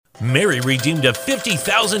Mary redeemed a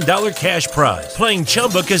 $50,000 cash prize playing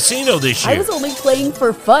Chumba Casino this year. I was only playing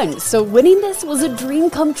for fun, so winning this was a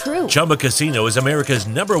dream come true. Chumba Casino is America's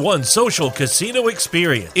 #1 social casino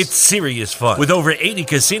experience. It's serious fun. With over 80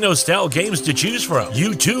 casino-style games to choose from,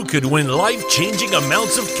 you too could win life-changing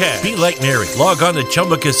amounts of cash. Be like Mary. Log on to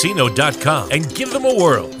ChumbaCasino.com and give them a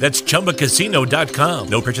whirl. That's ChumbaCasino.com.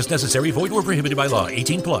 No purchase necessary. Void where prohibited by law.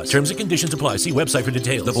 18 plus. Terms and conditions apply. See website for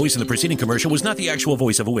details. The voice in the preceding commercial was not the actual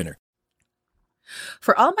voice of a winner.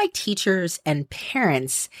 For all my teachers and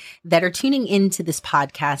parents that are tuning into this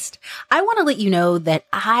podcast, I want to let you know that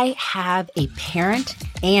I have a parent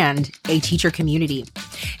and a teacher community.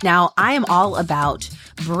 Now, I am all about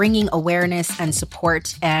bringing awareness and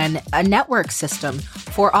support and a network system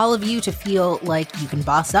for all of you to feel like you can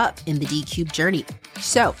boss up in the D-Cube journey.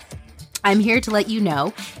 So I'm here to let you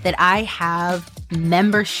know that I have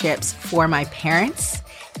memberships for my parents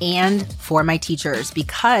and for my teachers,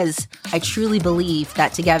 because I truly believe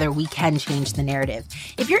that together we can change the narrative.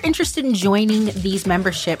 If you're interested in joining these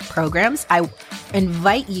membership programs, I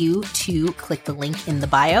invite you to click the link in the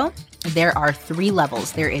bio. There are 3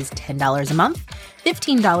 levels. There is $10 a month,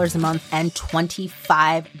 $15 a month, and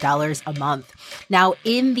 $25 a month. Now,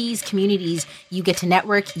 in these communities, you get to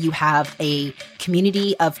network. You have a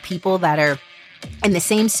community of people that are in the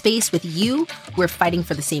same space with you. We're fighting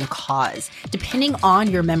for the same cause. Depending on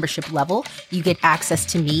your membership level, you get access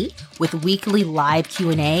to me with weekly live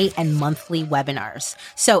Q&A and monthly webinars.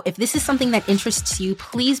 So if this is something that interests you,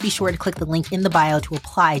 please be sure to click the link in the bio to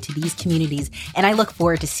apply to these communities, and I look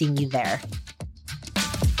forward to seeing you there.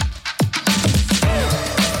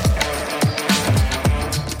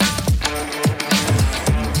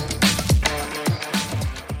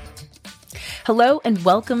 Hello and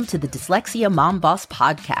welcome to the Dyslexia Mom Boss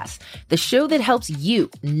Podcast, the show that helps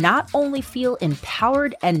you not only feel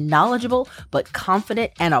empowered and knowledgeable, but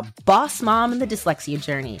confident and a boss mom in the dyslexia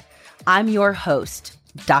journey. I'm your host,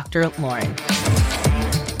 Dr. Lauren.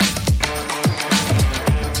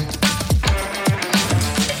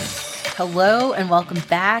 Hello and welcome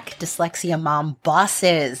back, Dyslexia Mom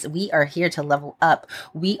Bosses. We are here to level up.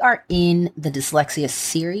 We are in the Dyslexia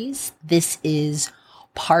series. This is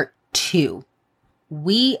part 2.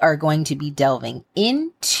 We are going to be delving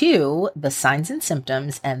into the signs and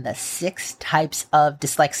symptoms and the 6 types of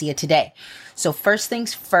dyslexia today. So first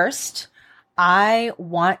things first, I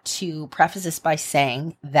want to preface this by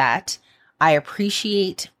saying that I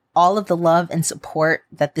appreciate all of the love and support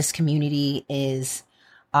that this community is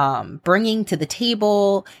bringing to the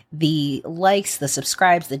table, the likes, the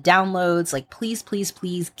subscribes, the downloads. Like, please, please,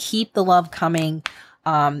 please keep the love coming.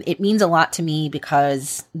 It means a lot to me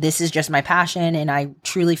because this is just my passion, and I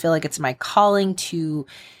truly feel like it's my calling to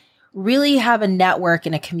really have a network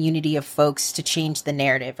and a community of folks to change the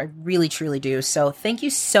narrative. I really, truly do. So thank you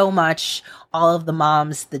so much, all of the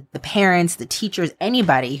moms, the parents, the teachers,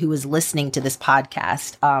 anybody who is listening to this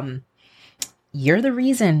podcast. You're the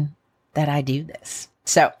reason that I do this.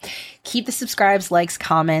 So keep the subscribes, likes,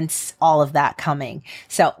 comments, all of that coming.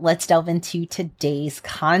 So let's delve into today's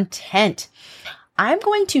content. I'm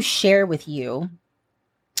going to share with you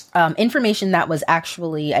information that was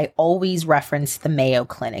actually, I always reference the Mayo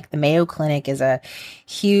Clinic. The Mayo Clinic is a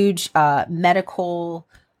huge medical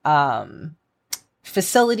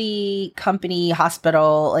facility, company,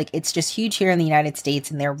 hospital. Like, it's just huge here in the United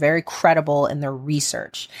States, and they're very credible in their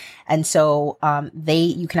research. And so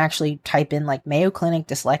you can actually type in like Mayo Clinic,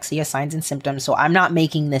 dyslexia, signs and symptoms. So I'm not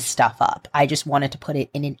making this stuff up. I just wanted to put it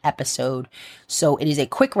in an episode. So it is a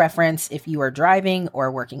quick reference if you are driving or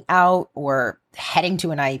working out or heading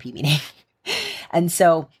to an IEP meeting. And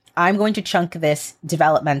so I'm going to chunk this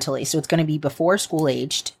developmentally. So it's going to be before school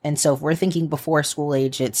aged. And so if we're thinking before school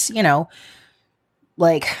age, it's,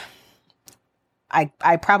 like,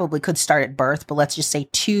 I probably could start at birth, but let's just say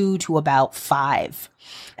 2 to about 5.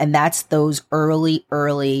 And that's those early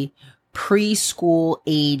preschool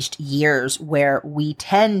aged years where we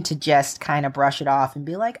tend to just kind of brush it off and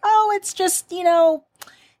be like, oh, it's just,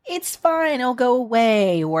 it's fine, it'll go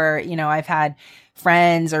away. Or, I've had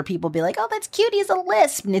friends or people be like, oh, that's cute, he has a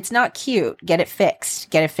lisp. And it's not cute. Get it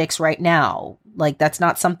fixed right now. Like, that's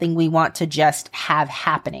not something we want to just have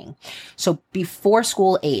happening. So before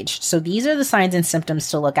school age. So these are the signs and symptoms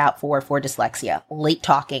to look out for dyslexia. Late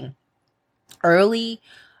talking, learning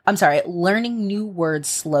new words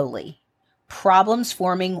slowly, problems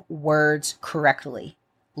forming words correctly,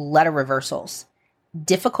 letter reversals,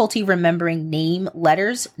 difficulty remembering name,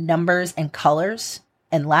 letters, numbers, and colors,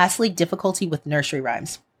 and lastly, difficulty with nursery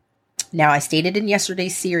rhymes. Now, I stated in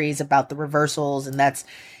yesterday's series about the reversals, and that's,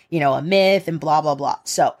 a myth and blah, blah, blah.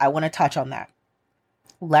 So I want to touch on that.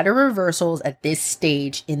 Letter reversals at this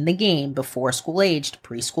stage in the game, before school aged,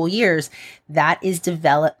 preschool years, that is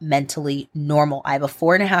developmentally normal. I have a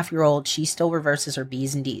 4.5-year-old. She still reverses her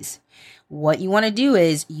B's and D's. What you want to do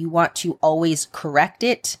is you want to always correct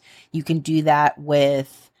it. You can do that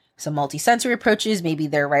with some multisensory approaches. Maybe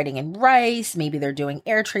they're writing in rice, maybe they're doing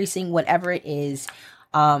air tracing, whatever it is.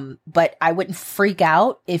 But I wouldn't freak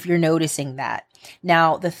out if you're noticing that.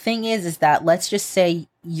 Now, the thing is that let's just say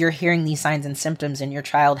you're hearing these signs and symptoms and your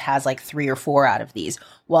child has like 3 or 4 out of these.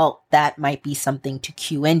 Well, that might be something to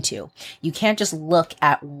cue into. You can't just look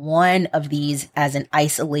at one of these as an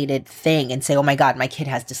isolated thing and say, oh my God, my kid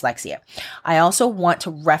has dyslexia. I also want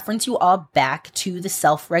to reference you all back to the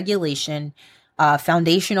self-regulation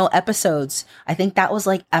foundational episodes. I think that was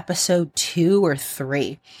like episode 2 or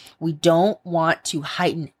 3. We don't want to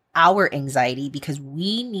heighten our anxiety because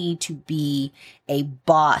we need to be a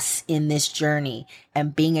boss in this journey.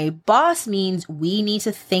 And being a boss means we need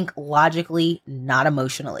to think logically, not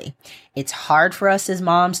emotionally. It's hard for us as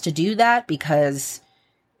moms to do that because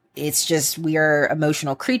it's just, we are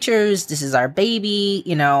emotional creatures. This is our baby,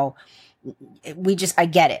 you know. I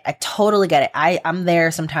get it. I totally get it. I'm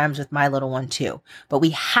there sometimes with my little one too, but we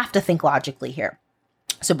have to think logically here.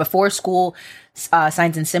 So before school,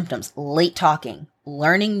 signs and symptoms: late talking,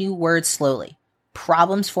 learning new words slowly,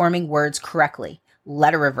 problems forming words correctly,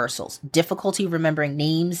 letter reversals, difficulty remembering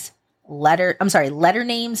names, letter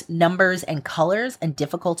names, numbers, and colors, and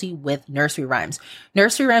difficulty with nursery rhymes.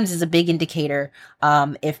 Nursery rhymes is a big indicator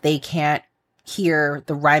if they can't hear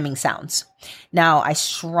the rhyming sounds. Now, I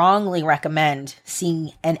strongly recommend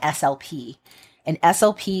seeing an SLP. An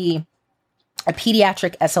SLP, a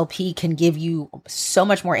pediatric SLP, can give you so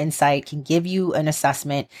much more insight, can give you an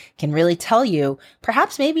assessment, can really tell you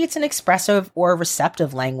perhaps maybe it's an expressive or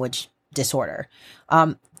receptive language disorder.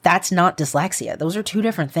 That's not dyslexia. Those are 2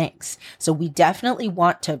 different things. So we definitely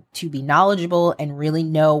want to be knowledgeable and really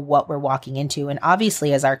know what we're walking into. And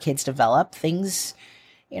obviously, as our kids develop, things,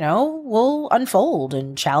 you know, will unfold,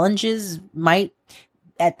 and challenges might,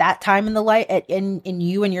 at that time in the life, in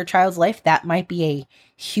you and your child's life, that might be a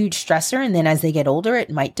huge stressor. And then as they get older, it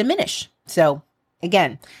might diminish. So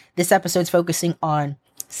again, this episode's focusing on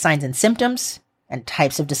signs and symptoms and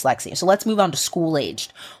types of dyslexia. So let's move on to school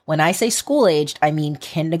aged. When I say school aged, I mean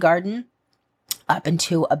kindergarten up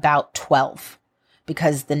until about 12,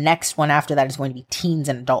 because the next one after that is going to be teens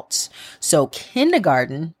and adults. So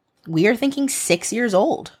kindergarten, we are thinking 6 years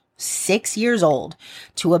old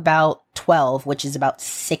to about 12, which is about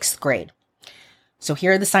 6th grade. So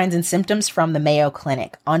here are the signs and symptoms from the Mayo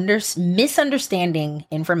Clinic. Misunderstanding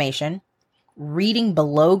information, reading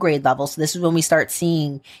below grade level. So this is when we start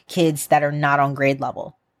seeing kids that are not on grade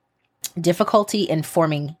level. Difficulty in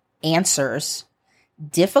forming answers,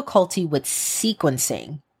 difficulty with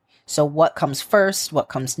sequencing. So what comes first? What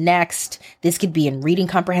comes next? This could be in reading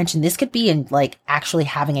comprehension. This could be in like actually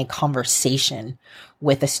having a conversation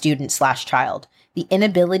with a student/child. The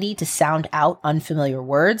inability to sound out unfamiliar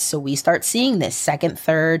words. So we start seeing this 2nd,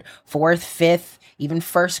 3rd, 4th, 5th, even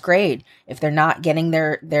 1st grade. If they're not getting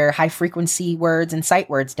their high frequency words and sight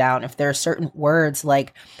words down, if there are certain words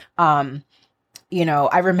like, you know,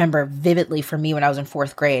 I remember vividly for me when I was in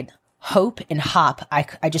 4th grade, hope and hop.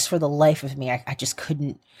 I just, for the life of me,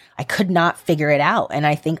 I could not figure it out. And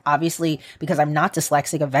I think obviously because I'm not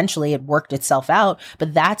dyslexic, eventually it worked itself out,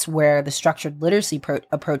 but that's where the structured literacy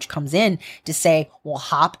approach comes in to say, well,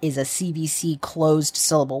 hop is a CVC closed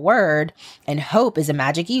syllable word and hope is a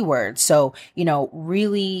magic E word. So, you know,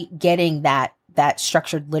 really getting that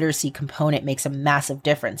structured literacy component makes a massive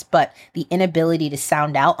difference. But the inability to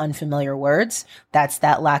sound out unfamiliar words, that's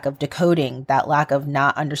that lack of decoding, that lack of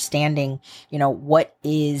not understanding, you know, what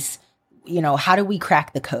is, you know, how do we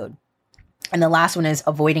crack the code? And the last one is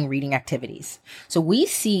avoiding reading activities. So we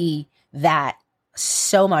see that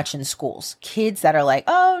so much in schools. Kids that are like,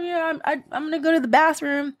 oh yeah, I'm going to go to the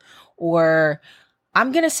bathroom, or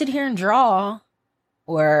I'm going to sit here and draw,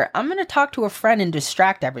 or I'm going to talk to a friend and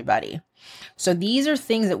distract everybody. So these are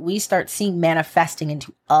things that we start seeing manifesting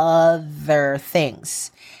into other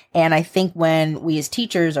things. And I think when we as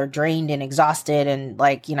teachers are drained and exhausted and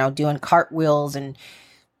like, you know, doing cartwheels and,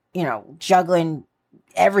 you know, juggling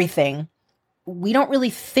everything, we don't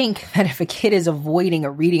really think that if a kid is avoiding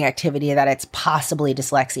a reading activity that it's possibly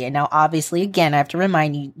dyslexia. Now, obviously, again, I have to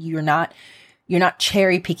remind you, you're not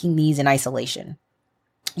cherry picking these in isolation.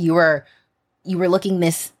 You were looking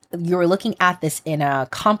at this in a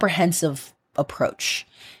comprehensive approach.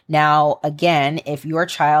 Now, again, if you're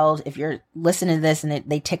listening to this and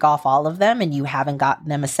they tick off all of them and you haven't gotten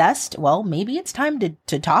them assessed, well, maybe it's time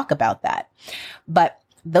to talk about that. But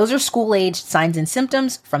Those are school-aged signs and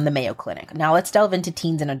symptoms from the Mayo Clinic. Now let's delve into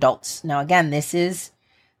teens and adults. Now again, this is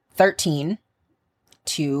 13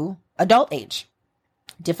 to adult age.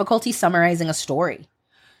 Difficulty summarizing a story.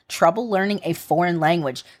 Trouble learning a foreign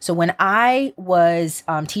language. So when I was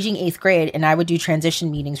teaching 8th grade and I would do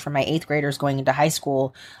transition meetings for my 8th graders going into high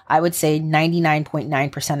school, I would say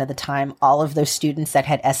 99.9% of the time, all of those students that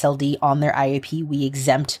had SLD on their IEP, we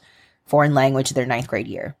exempt foreign language their 9th grade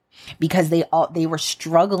year, because they were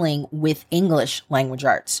struggling with English language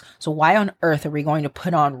arts. So why on earth are we going to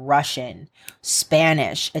put on Russian,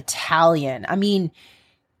 Spanish, Italian? I mean,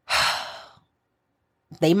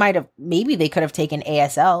 maybe they could have taken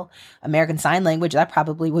ASL, American Sign Language. That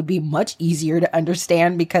probably would be much easier to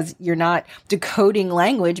understand because you're not decoding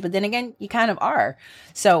language, but then again, you kind of are.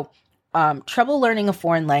 So trouble learning a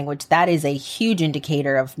foreign language, that is a huge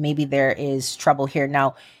indicator of maybe there is trouble here.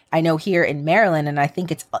 Now, I know here in Maryland, and I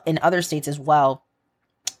think it's in other states as well,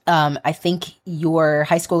 I think your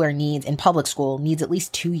high schooler in public school needs at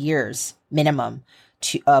least 2 years minimum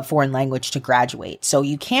to foreign language to graduate. So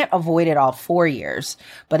you can't avoid it all 4 years,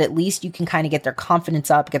 but at least you can kind of get their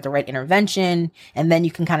confidence up, get the right intervention, and then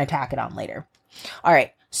you can kind of tack it on later. All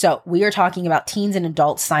right. So we are talking about teens and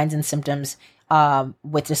adults, signs and symptoms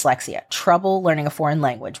with dyslexia. Trouble learning a foreign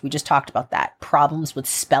language. We just talked about that. Problems with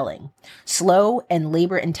spelling. Slow and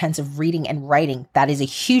labor-intensive reading and writing. That is a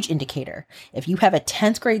huge indicator. If you have a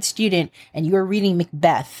 10th grade student and you are reading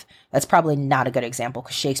Macbeth, that's probably not a good example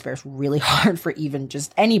because Shakespeare is really hard for even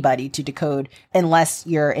just anybody to decode unless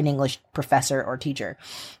you're an English professor or teacher.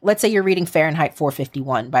 Let's say you're reading Fahrenheit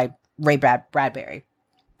 451 by Ray Bradbury.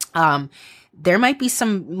 There might be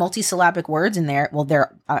some multisyllabic words in there. Well,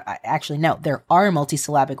 there are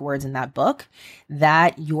multisyllabic words in that book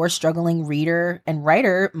that your struggling reader and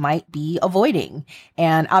writer might be avoiding.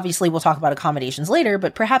 And obviously we'll talk about accommodations later,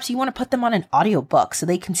 but perhaps you want to put them on an audiobook so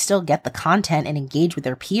they can still get the content and engage with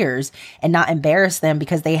their peers and not embarrass them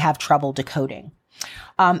because they have trouble decoding.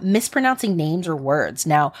 Mispronouncing names or words.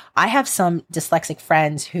 Now, I have some dyslexic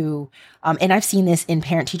friends who, and I've seen this in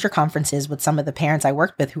parent-teacher conferences with some of the parents I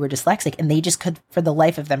worked with who were dyslexic, and they just could, for the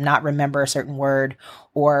life of them, not remember a certain word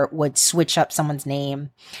or would switch up someone's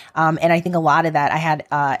name. And I think a lot of that, I had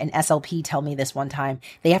an SLP tell me this one time,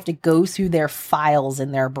 they have to go through their files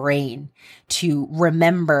in their brain to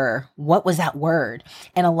remember what was that word.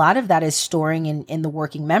 And a lot of that is storing in the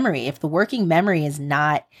working memory. If the working memory is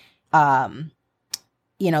not,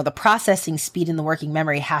 the processing speed and the working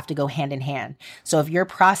memory have to go hand in hand. So if you're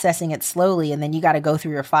processing it slowly and then you got to go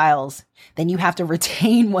through your files, then you have to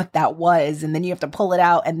retain what that was and then you have to pull it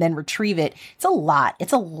out and then retrieve it. It's a lot.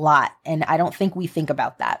 And I don't think we think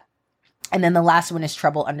about that. And then the last one is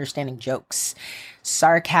trouble understanding jokes,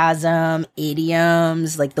 sarcasm,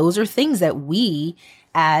 idioms. Like those are things that we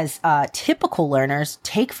as typical learners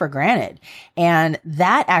take for granted. And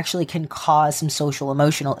that actually can cause some social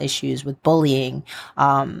emotional issues with bullying,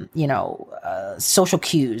 social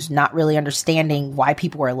cues, not really understanding why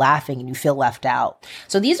people are laughing and you feel left out.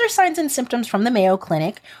 So these are signs and symptoms from the Mayo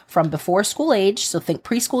Clinic from before school age. So think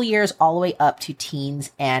preschool years all the way up to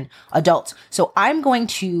teens and adults. So I'm going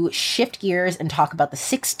to shift gears and talk about the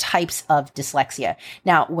 6 types of dyslexia.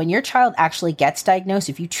 Now, when your child actually gets diagnosed,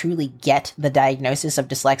 if you truly get the diagnosis of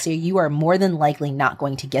dyslexia, you are more than likely not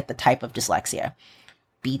going to get the type of dyslexia.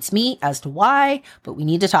 Beats me as to why, but we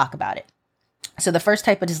need to talk about it. So the first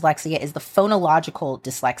type of dyslexia is the phonological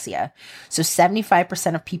dyslexia. So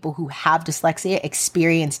 75% of people who have dyslexia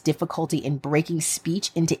experience difficulty in breaking speech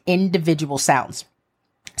into individual sounds.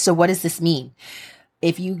 So what does this mean?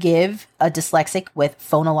 If you give a dyslexic with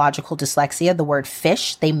phonological dyslexia the word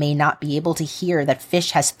fish, they may not be able to hear that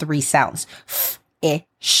fish has 3 sounds. F, I,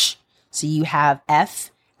 sh. So you have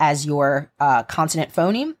F as your consonant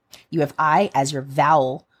phoneme. You have I as your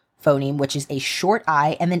vowel phoneme, which is a short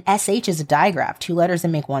I, and then SH is a digraph, 2 letters that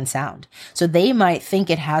make 1 sound. So they might think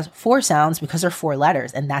it has 4 sounds because they're 4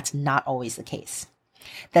 letters, and that's not always the case.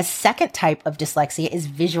 The second type of dyslexia is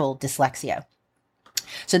visual dyslexia.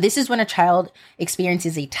 So this is when a child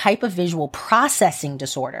experiences a type of visual processing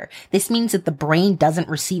disorder. This means that the brain doesn't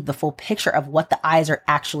receive the full picture of what the eyes are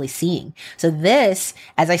actually seeing. So this,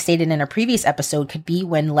 as I stated in a previous episode, could be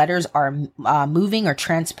when letters are moving or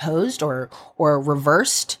transposed or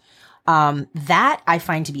reversed. That I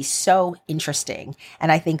find to be so interesting.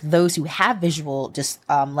 And I think those who have visual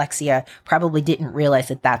dyslexia probably didn't realize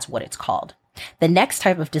that that's what it's called. The next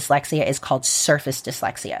type of dyslexia is called surface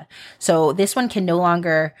dyslexia. So this one can no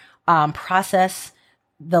longer process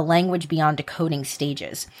the language beyond decoding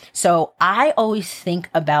stages. So I always think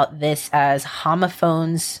about this as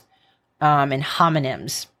homophones and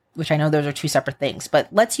homonyms, which I know those are 2 separate things, but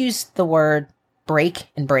let's use the word break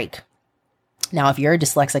and break. Now, if you're a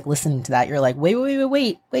dyslexic listening to that, you're like,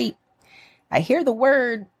 wait. I hear the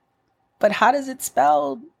word, but how does it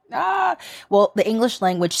spell? Well, the English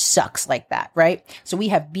language sucks like that, right? So we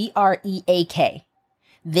have break.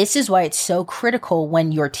 This is why it's so critical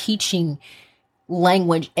when you're teaching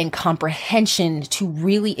language and comprehension to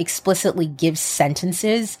really explicitly give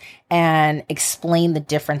sentences and explain the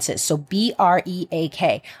differences. So break.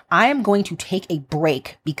 I am going to take a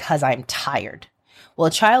break because I'm tired. Well,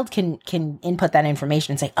 a child can input that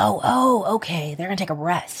information and say, oh, okay, they're going to take a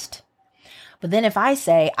rest. But then if I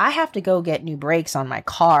say, I have to go get new brakes on my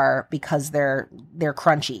car because they're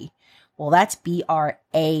crunchy, well, that's brake.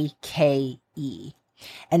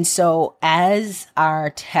 And so as our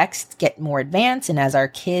texts get more advanced and as our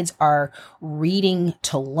kids are reading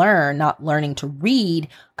to learn, not learning to read,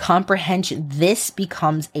 comprehension, this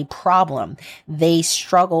becomes a problem. They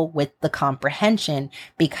struggle with the comprehension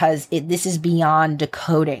because this is beyond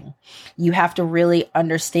decoding. You have to really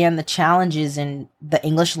understand the challenges in the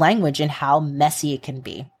English language and how messy it can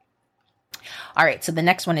be. All right, so the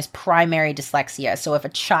next one is primary dyslexia. So if a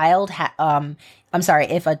child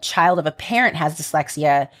if a child of a parent has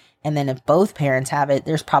dyslexia, and then if both parents have it,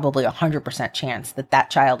 there's probably 100% chance that that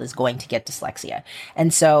child is going to get dyslexia.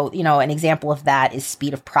 And so, an example of that is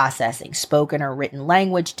speed of processing, spoken or written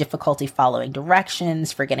language, difficulty following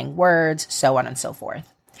directions, forgetting words, so on and so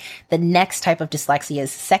forth. The next type of dyslexia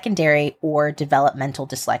is secondary or developmental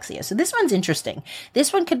dyslexia. So this one's interesting.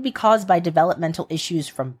 This one could be caused by developmental issues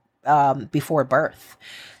from before birth.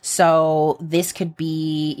 So this could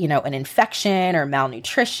be, an infection or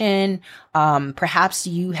malnutrition. Perhaps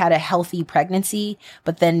you had a healthy pregnancy,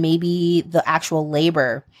 but then maybe the actual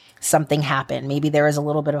labor, something happened. Maybe there was a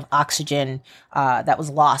little bit of oxygen that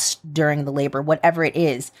was lost during the labor, whatever it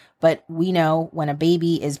is. But we know when a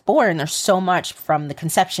baby is born, there's so much from the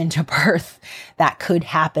conception to birth that could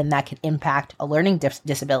happen that could impact a learning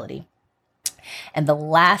disability. And the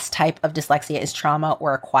last type of dyslexia is trauma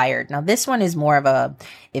or acquired. Now, this one is more of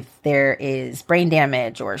if there is brain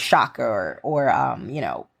damage or shock or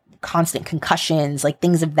constant concussions, like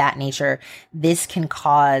things of that nature, this can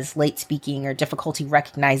cause late speaking or difficulty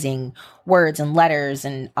recognizing words and letters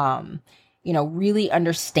and, really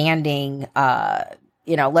understanding,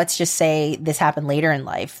 let's just say this happened later in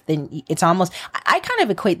life, then it's almost, I kind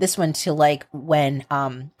of equate this one to like when,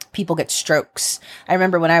 people get strokes. I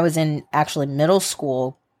remember when I was in actually middle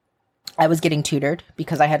school, I was getting tutored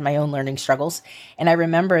because I had my own learning struggles. And I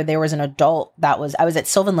remember there was an adult I was at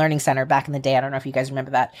Sylvan Learning Center back in the day. I don't know if you guys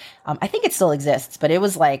remember that. I think it still exists, but it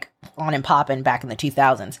was like on and popping back in the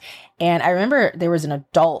 2000s. And I remember there was an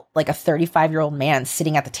adult, like a 35-year-old man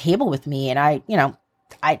sitting at the table with me. And I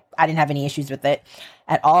didn't have any issues with it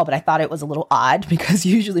at all, but I thought it was a little odd because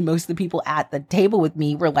usually most of the people at the table with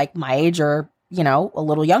me were like my age or a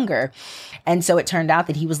little younger. And so it turned out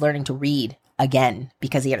that he was learning to read again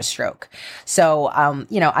because he had a stroke. So,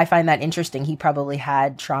 I find that interesting. He probably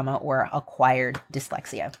had trauma or acquired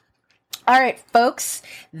dyslexia. All right, folks,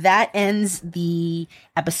 that ends the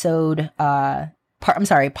episode,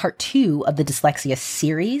 part 2 of the dyslexia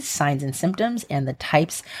series, signs and symptoms and the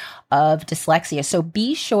types of dyslexia. So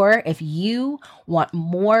be sure if you want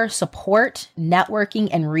more support, networking,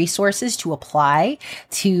 and resources to apply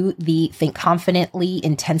to the Think Confidently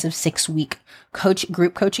intensive 6-week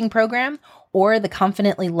group coaching program or the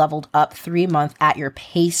Confidently Leveled Up 3-month at your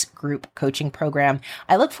pace group coaching program.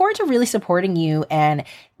 I look forward to really supporting you and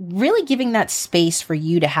really giving that space for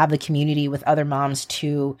you to have the community with other moms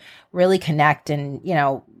to really connect. And,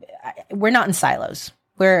 we're not in silos.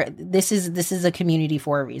 This is a community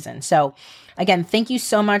for a reason. So again, thank you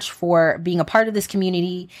so much for being a part of this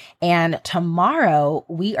community. And tomorrow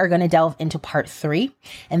we are going to delve into part 3.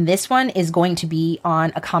 And this one is going to be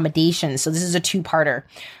on accommodations. So this is a 2-parter.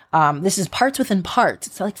 This is parts within parts.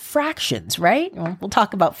 It's like fractions, right? We'll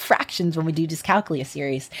talk about fractions when we do Dyscalculia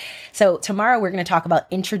series. So tomorrow we're going to talk about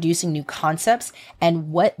introducing new concepts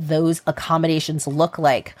and what those accommodations look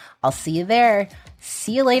like. I'll see you there.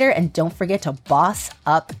 See you later. And don't forget to boss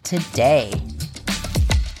up today.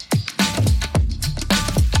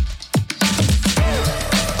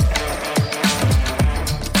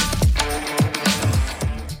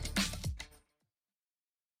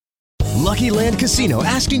 Lucky Land Casino,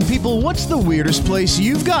 asking people, what's the weirdest place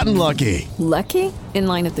you've gotten lucky? Lucky? In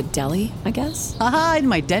line at the deli, I guess? Aha, in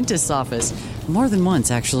my dentist's office. More than once,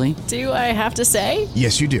 actually. Do I have to say?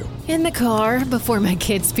 Yes, you do. In the car before my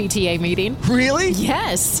kids' PTA meeting. Really?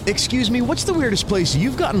 Yes. Excuse me, what's the weirdest place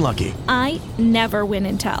you've gotten lucky? I never win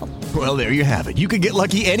and tell. Well, there you have it. You can get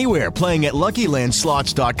lucky anywhere, playing at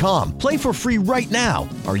LuckyLandSlots.com. Play for free right now.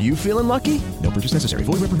 Are you feeling lucky? No purchase necessary.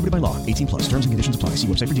 Void where prohibited by law. 18 plus. Terms and conditions apply. See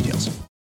website for details.